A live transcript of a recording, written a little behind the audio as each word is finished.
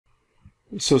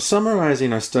So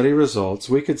summarizing our study results,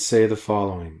 we could say the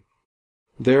following.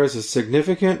 There is a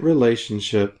significant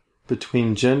relationship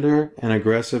between gender and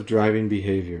aggressive driving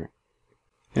behavior.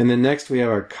 And then next we have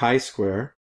our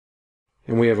chi-square,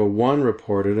 and we have a 1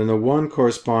 reported, and the 1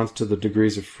 corresponds to the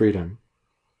degrees of freedom.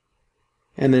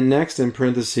 And then next in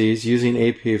parentheses, using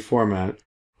APA format,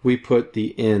 we put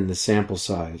the N, the sample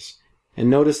size. And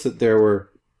notice that there were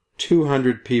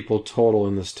 200 people total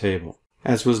in this table,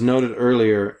 as was noted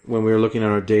earlier when we were looking at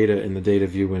our data in the data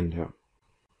view window.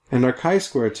 And our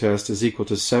chi-square test is equal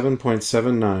to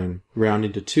 7.79,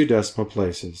 rounding to 2 decimal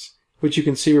places, which you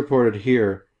can see reported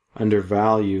here under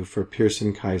value for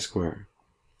Pearson Chi-square.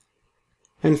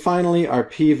 And finally, our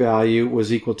p-value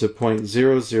was equal to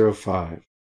 0.005,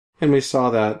 and we saw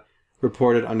that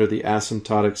reported under the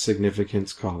asymptotic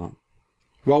significance column.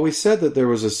 While we said that there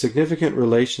was a significant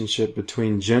relationship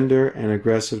between gender and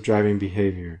aggressive driving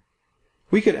behavior,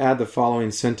 we could add the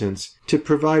following sentence to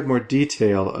provide more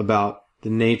detail about the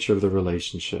nature of the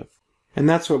relationship. And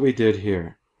that's what we did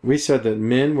here. We said that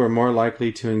men were more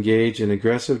likely to engage in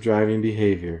aggressive driving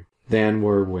behavior than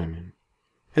were women.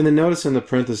 And then notice in the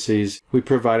parentheses, we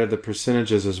provided the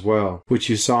percentages as well, which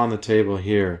you saw on the table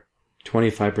here,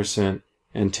 25%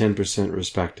 and 10%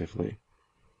 respectively.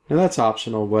 Now that's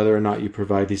optional whether or not you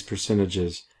provide these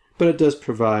percentages, but it does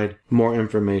provide more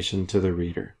information to the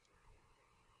reader.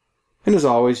 And as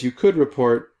always, you could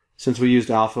report, since we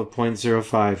used alpha of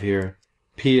 0.05 here,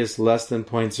 p is less than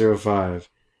 0.05,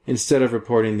 instead of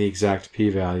reporting the exact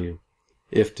p-value,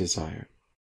 if desired.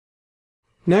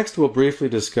 Next, we'll briefly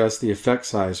discuss the effect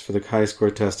size for the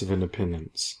chi-square test of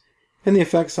independence. And the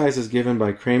effect size is given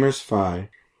by Kramer's phi,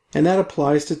 and that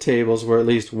applies to tables where at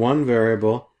least one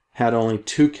variable had only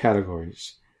 2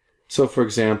 categories. So for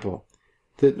example,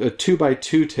 a 2 by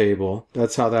 2 table,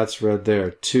 that's how that's read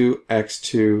there.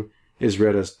 2x2 is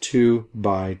read as 2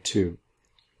 by 2.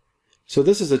 So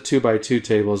this is a 2 by 2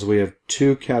 table as we have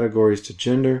 2 categories to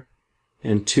gender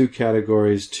and 2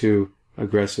 categories to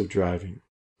aggressive driving.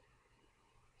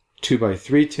 2 by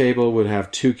 3 table would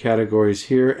have 2 categories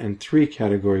here and 3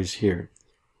 categories here,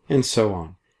 and so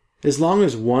on. As long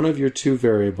as one of your 2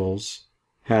 variables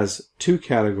has 2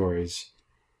 categories,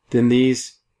 then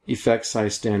these effect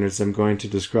size standards I'm going to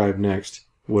describe next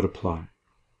would apply.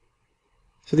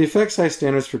 So the effect size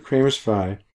standards for Kramer's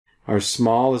phi are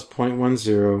small is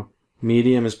 0.10,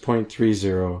 medium is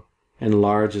 0.30, and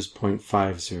large is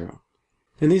 0.50.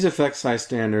 And these effect size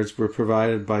standards were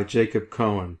provided by Jacob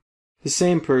Cohen, the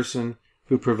same person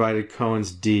who provided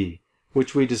Cohen's D,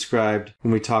 which we described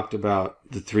when we talked about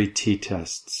the 3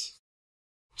 t-tests.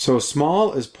 So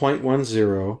small is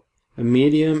 0.10, a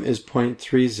medium is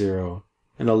 0.30,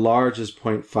 and a large is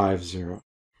 0.50.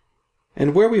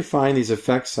 And where we find these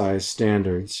effect size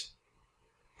standards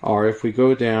are, if we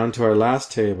go down to our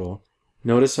last table,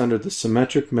 notice under the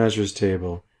symmetric measures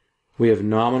table, we have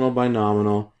nominal by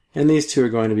nominal, and these two are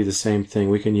going to be the same thing.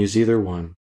 We can use either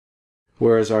one.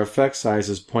 Whereas our effect size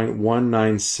is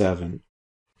 0.197.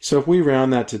 So if we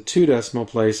round that to 2 decimal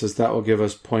places, that will give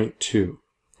us 0.2,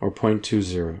 or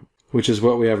 0.20, which is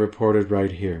what we have reported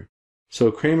right here.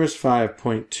 So Kramer's phi of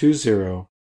 0.20,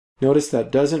 notice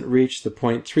that doesn't reach the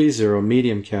 0.30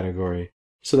 medium category,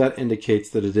 so that indicates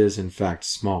that it is in fact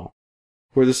small,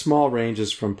 where the small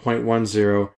ranges from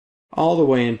 0.10 all the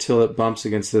way until it bumps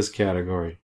against this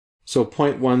category, so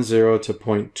 0.10 to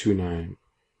 0.29.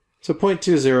 So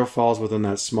 0.20 falls within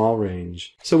that small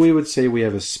range, so we would say we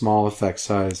have a small effect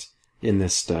size in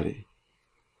this study.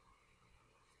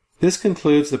 This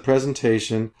concludes the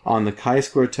presentation on the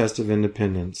chi-square test of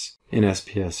independence in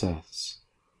SPSS.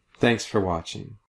 Thanks for watching.